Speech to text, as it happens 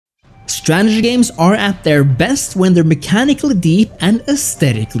Strategy games are at their best when they're mechanically deep and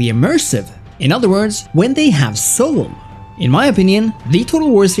aesthetically immersive. In other words, when they have soul. In my opinion, the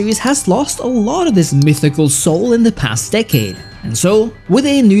Total War series has lost a lot of this mythical soul in the past decade. And so, with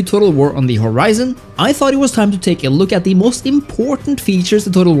a new Total War on the horizon, I thought it was time to take a look at the most important features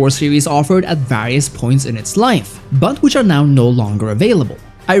the Total War series offered at various points in its life, but which are now no longer available.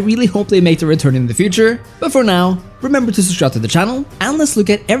 I really hope they make a return in the future, but for now, remember to subscribe to the channel, and let's look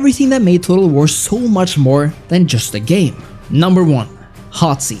at everything that made Total War so much more than just a game. Number 1.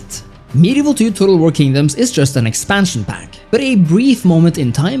 Hot Seat. Medieval 2 Total War Kingdoms is just an expansion pack, but a brief moment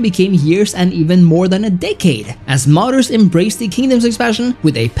in time became years and even more than a decade, as modders embraced the Kingdoms expansion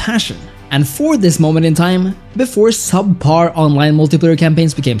with a passion. And for this moment in time, before subpar online multiplayer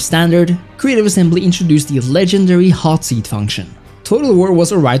campaigns became standard, Creative Assembly introduced the legendary Hot Seat function. Total War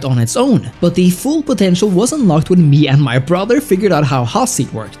was alright on its own, but the full potential was unlocked when me and my brother figured out how Hot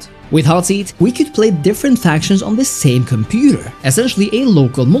Seat worked. With Hot Seat, we could play different factions on the same computer, essentially a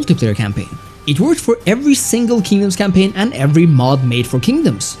local multiplayer campaign. It worked for every single Kingdoms campaign and every mod made for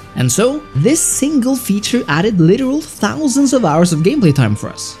Kingdoms. And so, this single feature added literal thousands of hours of gameplay time for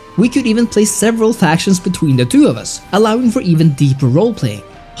us. We could even play several factions between the two of us, allowing for even deeper roleplaying.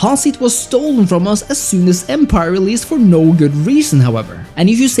 Hot Seat was stolen from us as soon as Empire released for no good reason, however. And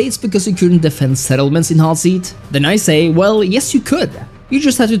if you say it's because you couldn't defend settlements in Hot Seat, then I say, well, yes you could. You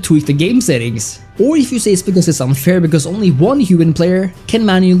just have to tweak the game settings. Or if you say it's because it's unfair because only one human player can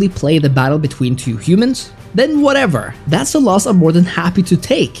manually play the battle between two humans, then whatever, that's a loss I'm more than happy to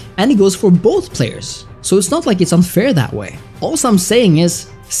take, and it goes for both players. So it's not like it's unfair that way. All I'm saying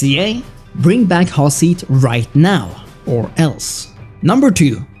is, CA, bring back Hot Seat right now, or else. Number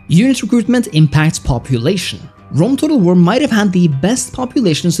 2. Unit recruitment impacts population. Rome Total War might have had the best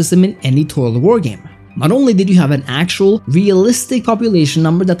population system in any Total War game. Not only did you have an actual, realistic population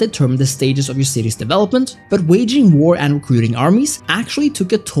number that determined the stages of your city's development, but waging war and recruiting armies actually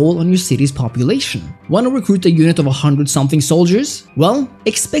took a toll on your city's population. Want to recruit a unit of 100-something soldiers? Well,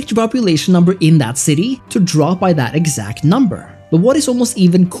 expect your population number in that city to drop by that exact number. But what is almost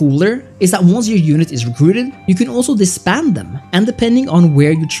even cooler is that once your unit is recruited, you can also disband them, and depending on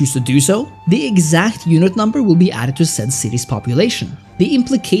where you choose to do so, the exact unit number will be added to said city's population. The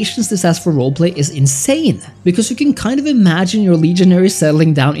implications this has for roleplay is insane, because you can kind of imagine your legionaries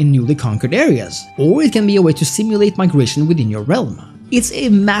settling down in newly conquered areas, or it can be a way to simulate migration within your realm. It's a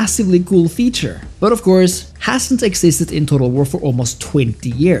massively cool feature, but of course, hasn't existed in Total War for almost 20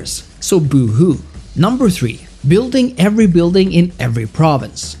 years, so boo-hoo. Number 3. Building every building in every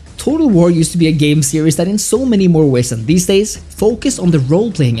province. Total War used to be a game series that in so many more ways than these days focused on the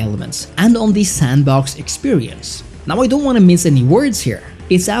role-playing elements and on the sandbox experience. Now I don't want to mince any words here.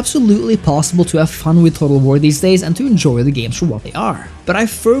 It's absolutely possible to have fun with Total War these days and to enjoy the games for what they are. But I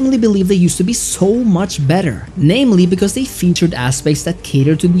firmly believe they used to be so much better, namely because they featured aspects that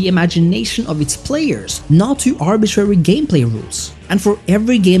cater to the imagination of its players, not to arbitrary gameplay rules. And for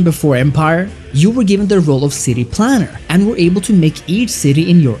every game before Empire, you were given the role of city planner and were able to make each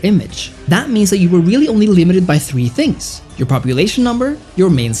city in your image. That means that you were really only limited by 3 things: your population number, your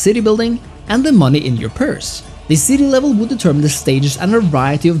main city building, and the money in your purse. The city level would determine the stages and a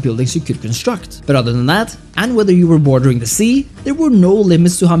variety of buildings you could construct, but other than that, and whether you were bordering the sea, there were no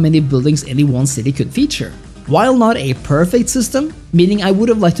limits to how many buildings any one city could feature. While not a perfect system, meaning I would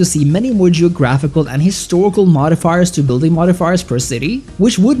have liked to see many more geographical and historical modifiers to building modifiers per city,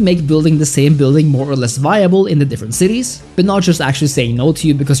 which would make building the same building more or less viable in the different cities, but not just actually saying no to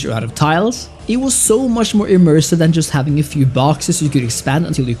you because you're out of tiles, it was so much more immersive than just having a few boxes you could expand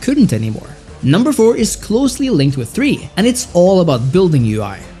until you couldn't anymore. Number 4 is closely linked with 3, and it's all about building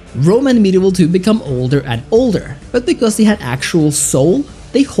UI. Rome and Medieval 2 become older and older, but because they had actual soul,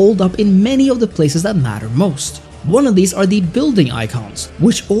 they hold up in many of the places that matter most. One of these are the building icons,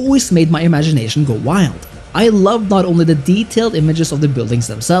 which always made my imagination go wild. I loved not only the detailed images of the buildings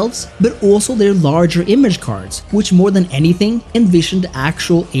themselves, but also their larger image cards, which more than anything envisioned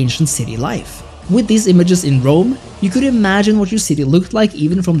actual ancient city life. With these images in Rome, you could imagine what your city looked like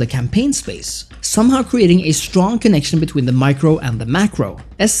even from the campaign space, somehow creating a strong connection between the micro and the macro,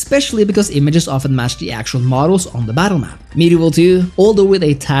 especially because images often match the actual models on the battle map. Medieval 2, although with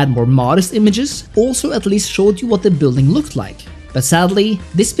a tad more modest images, also at least showed you what the building looked like. But sadly,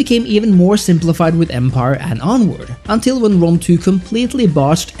 this became even more simplified with Empire and onward, until when Rome 2 completely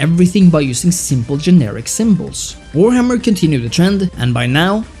botched everything by using simple generic symbols. Warhammer continued the trend, and by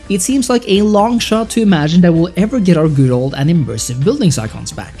now, it seems like a long shot to imagine that we'll ever get our good old and immersive buildings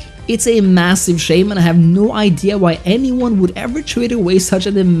icons back. It's a massive shame, and I have no idea why anyone would ever trade away such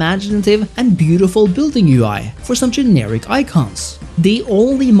an imaginative and beautiful building UI for some generic icons. The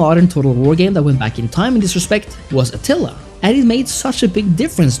only modern Total War game that went back in time in this respect was Attila, and it made such a big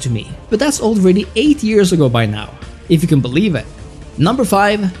difference to me, but that's already 8 years ago by now, if you can believe it. Number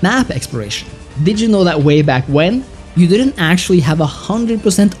 5. Map exploration. Did you know that way back when, you didn't actually have a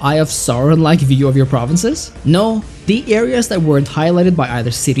 100% Eye of Sauron-like view of your provinces? No, the areas that weren't highlighted by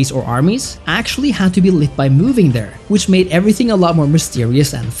either cities or armies actually had to be lit by moving there, which made everything a lot more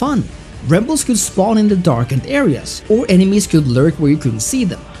mysterious and fun. Rebels could spawn in the darkened areas, or enemies could lurk where you couldn't see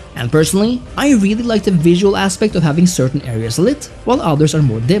them. And personally, I really like the visual aspect of having certain areas lit, while others are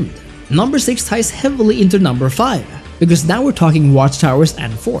more dimmed. Number 6 ties heavily into number 5, because now we're talking watchtowers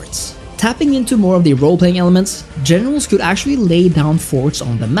and forts. Tapping into more of the role-playing elements, generals could actually lay down forts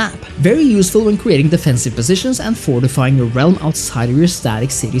on the map, very useful when creating defensive positions and fortifying your realm outside of your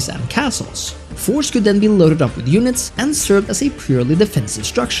static cities and castles. Forts could then be loaded up with units and served as a purely defensive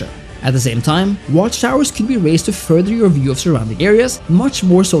structure. At the same time, watchtowers could be raised to further your view of surrounding areas much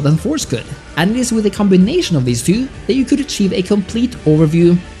more so than forts could, and it is with a combination of these two that you could achieve a complete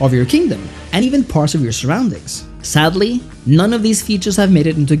overview of your kingdom and even parts of your surroundings. Sadly, none of these features have made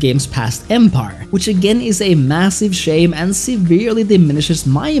it into games past Empire, which again is a massive shame and severely diminishes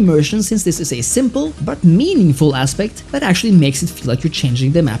my immersion, since this is a simple but meaningful aspect that actually makes it feel like you're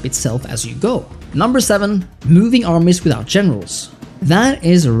changing the map itself as you go. Number 7. Moving armies without generals. That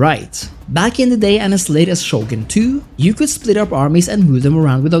is right. Back in the day and as late as Shogun 2, you could split up armies and move them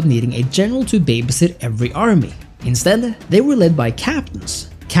around without needing a general to babysit every army. Instead, they were led by captains.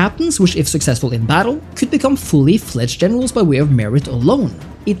 Captains which, if successful in battle, could become fully fledged generals by way of merit alone.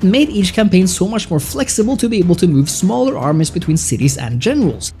 It made each campaign so much more flexible to be able to move smaller armies between cities and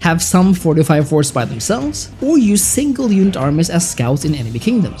generals, have some fortify forts by themselves, or use single unit armies as scouts in enemy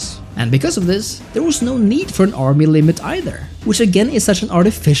kingdoms. And because of this, there was no need for an army limit either, which again is such an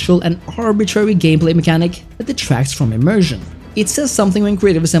artificial and arbitrary gameplay mechanic that detracts from immersion. It says something when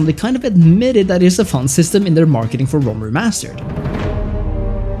Creative Assembly kind of admitted that it's a fun system in their marketing for Rome Remastered.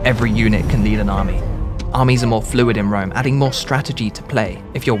 Every unit can lead an army. Armies are more fluid in Rome, adding more strategy to play.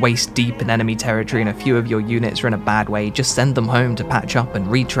 If you're waist deep in enemy territory and a few of your units are in a bad way, just send them home to patch up and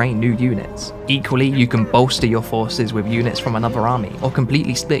retrain new units. Equally, you can bolster your forces with units from another army, or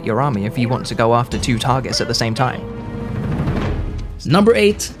completely split your army if you want to go after 2 targets at the same time. Number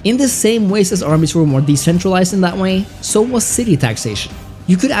 8. In the same ways as armies were more decentralized in that way, so was city taxation.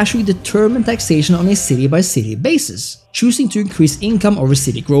 You could actually determine taxation on a city-by-city basis, choosing to increase income over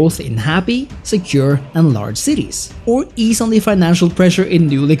city growth in happy, secure, and large cities, or ease on the financial pressure in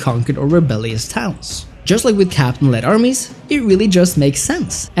newly conquered or rebellious towns. Just like with captain-led armies, it really just makes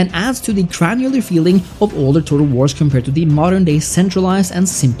sense, and adds to the granular feeling of older Total Wars compared to the modern-day centralized and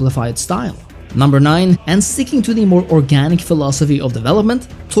simplified style. Number 9, and sticking to the more organic philosophy of development,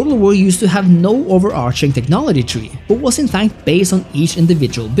 Total War used to have no overarching technology tree, but was in fact based on each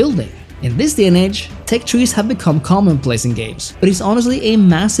individual building. In this day and age, tech trees have become commonplace in games, but it's honestly a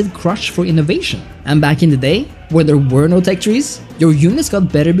massive crutch for innovation. And back in the day, where there were no tech trees, your units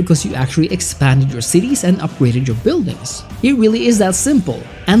got better because you actually expanded your cities and upgraded your buildings. It really is that simple,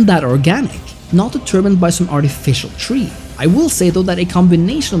 and that organic, not determined by some artificial tree. I will say though that a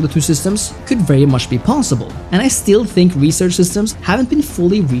combination of the two systems could very much be possible, and I still think research systems haven't been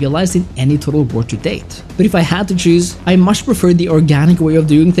fully realized in any Total War to date. But if I had to choose, I much prefer the organic way of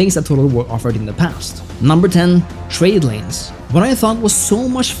doing things that Total War offered in the past. Number 10. Trade lanes. What I thought was so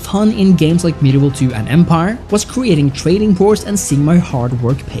much fun in games like Medieval 2 and Empire was creating trading ports and seeing my hard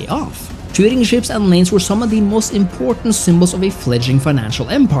work pay off. Trading ships and lanes were some of the most important symbols of a fledgling financial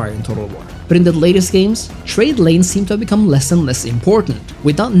empire in Total War. But in the latest games, trade lanes seem to have become less and less important,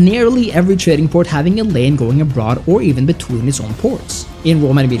 with not nearly every trading port having a lane going abroad or even between its own ports. In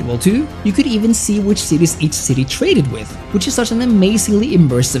Rome and Medieval 2, you could even see which cities each city traded with, which is such an amazingly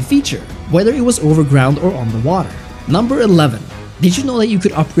immersive feature, whether it was overground or on the water. Number 11. Did you know that you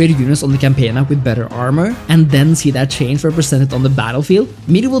could upgrade units on the Campania with better armor, and then see that change represented on the battlefield?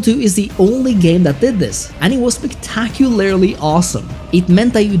 Medieval 2 is the only game that did this, and it was spectacularly awesome. It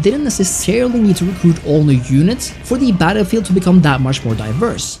meant that you didn't necessarily need to recruit all new units for the battlefield to become that much more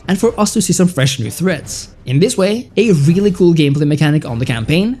diverse, and for us to see some fresh new threats. In this way, a really cool gameplay mechanic on the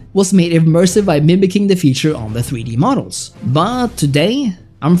campaign was made immersive by mimicking the feature on the 3D models. But today,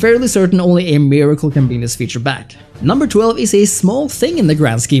 I'm fairly certain only a miracle can bring this feature back. Number 12 is a small thing in the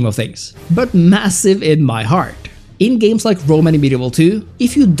grand scheme of things, but massive in my heart. In games like Rome and Medieval 2,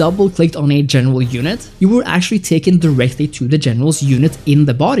 if you double-clicked on a general unit, you were actually taken directly to the general's unit in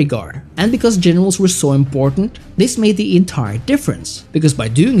the bodyguard. And because generals were so important, this made the entire difference, because by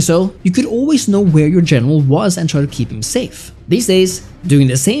doing so, you could always know where your general was and try to keep him safe. These days, doing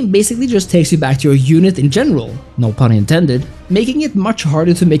the same basically just takes you back to your unit in general, no pun intended, making it much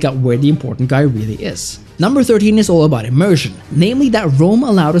harder to make out where the important guy really is. Number 13 is all about immersion, namely that Rome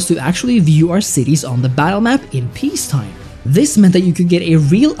allowed us to actually view our cities on the battle map in peacetime. This meant that you could get a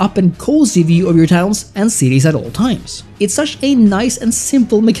real up and cozy view of your towns and cities at all times. It's such a nice and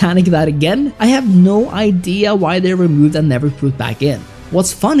simple mechanic that, again, I have no idea why they removed and never put back in.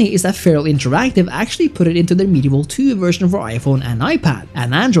 What's funny is that Feral Interactive actually put it into their Medieval 2 version for iPhone and iPad,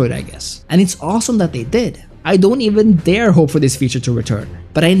 and Android I guess, and it's awesome that they did. I don't even dare hope for this feature to return,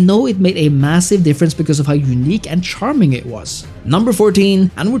 but I know it made a massive difference because of how unique and charming it was. Number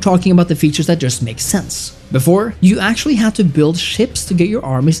 14, and we're talking about the features that just make sense. Before, you actually had to build ships to get your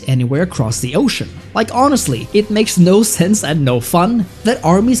armies anywhere across the ocean. Like honestly, it makes no sense and no fun that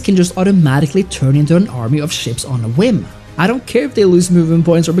armies can just automatically turn into an army of ships on a whim. I don't care if they lose movement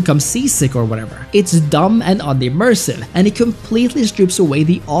points or become seasick or whatever. It's dumb and unimmersive, and it completely strips away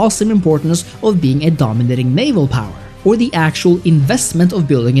the awesome importance of being a dominating naval power, or the actual investment of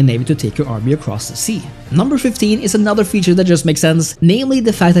building a navy to take your army across the sea. Number 15 is another feature that just makes sense, namely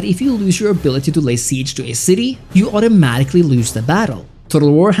the fact that if you lose your ability to lay siege to a city, you automatically lose the battle.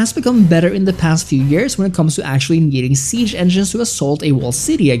 Total War has become better in the past few years when it comes to actually needing siege engines to assault a walled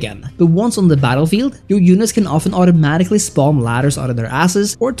city again, but once on the battlefield, your units can often automatically spawn ladders out of their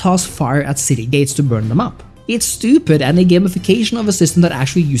asses or toss fire at city gates to burn them up. It's stupid and a gamification of a system that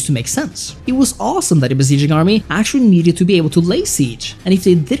actually used to make sense. It was awesome that a besieging army actually needed to be able to lay siege, and if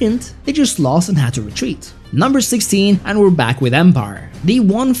they didn't, they just lost and had to retreat. Number 16, and we're back with Empire. The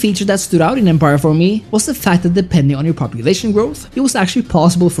one feature that stood out in Empire for me was the fact that depending on your population growth, it was actually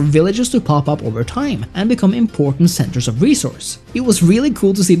possible for villages to pop up over time and become important centers of resource. It was really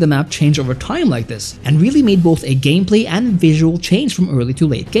cool to see the map change over time like this, and really made both a gameplay and visual change from early to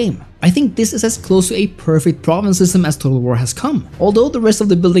late game. I think this is as close to a perfect province system as Total War has come, although the rest of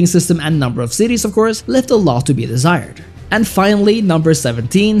the building system and number of cities, of course, left a lot to be desired. And finally, number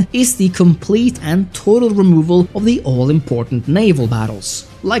 17 is the complete and total removal of the all-important naval battles.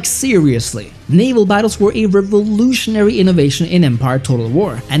 Like seriously, naval battles were a revolutionary innovation in Empire Total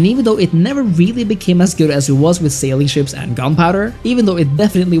War, and even though it never really became as good as it was with sailing ships and gunpowder, even though it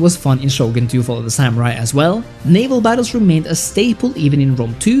definitely was fun in Shogun 2 Fall of the Samurai as well, naval battles remained a staple even in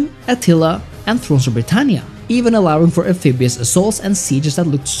Rome 2, Attila, and Thrones of Britannia, even allowing for amphibious assaults and sieges that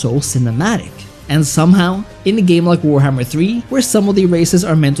looked so cinematic. And somehow, in a game like Warhammer 3, where some of the races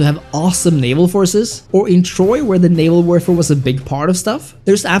are meant to have awesome naval forces, or in Troy where the naval warfare was a big part of stuff,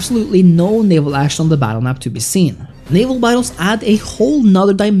 there's absolutely no naval action on the battle map to be seen. Naval battles add a whole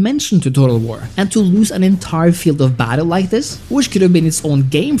nother dimension to Total War, and to lose an entire field of battle like this, which could have been its own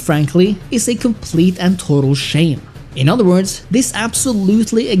game frankly, is a complete and total shame. In other words, this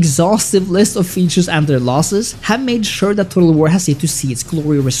absolutely exhaustive list of features and their losses have made sure that Total War has yet to see its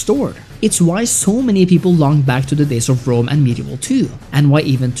glory restored. It's why so many people long back to the days of Rome and Medieval 2, and why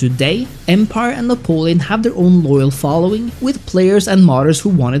even today, Empire and Napoleon have their own loyal following, with players and modders who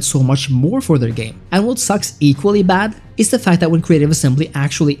wanted so much more for their game. And what sucks equally bad is the fact that when Creative Assembly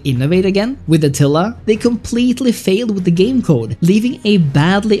actually innovate again with Attila, they completely failed with the game code, leaving a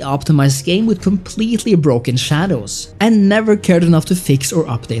badly optimized game with completely broken shadows, and never cared enough to fix or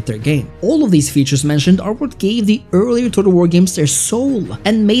update their game. All of these features mentioned are what gave the earlier Total War games their soul,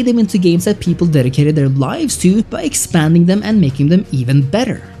 and made them into games that people dedicated their lives to by expanding them and making them even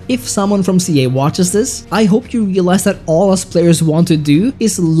better. If someone from CA watches this, I hope you realize that all us players want to do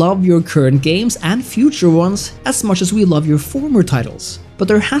is love your current games and future ones as much as we love your former titles. But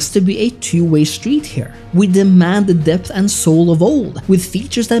there has to be a two-way street here. We demand the depth and soul of old, with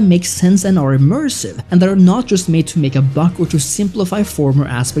features that make sense and are immersive, and that are not just made to make a buck or to simplify former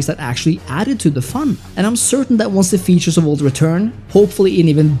aspects that actually added to the fun. And I'm certain that once the features of old return, hopefully in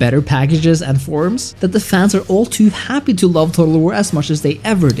even better packages and forms, that the fans are all too happy to love Total War as much as they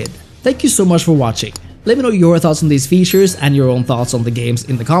ever did. Thank you so much for watching. Let me know your thoughts on these features and your own thoughts on the games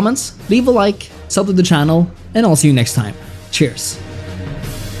in the comments. Leave a like, sub to the channel, and I'll see you next time. Cheers.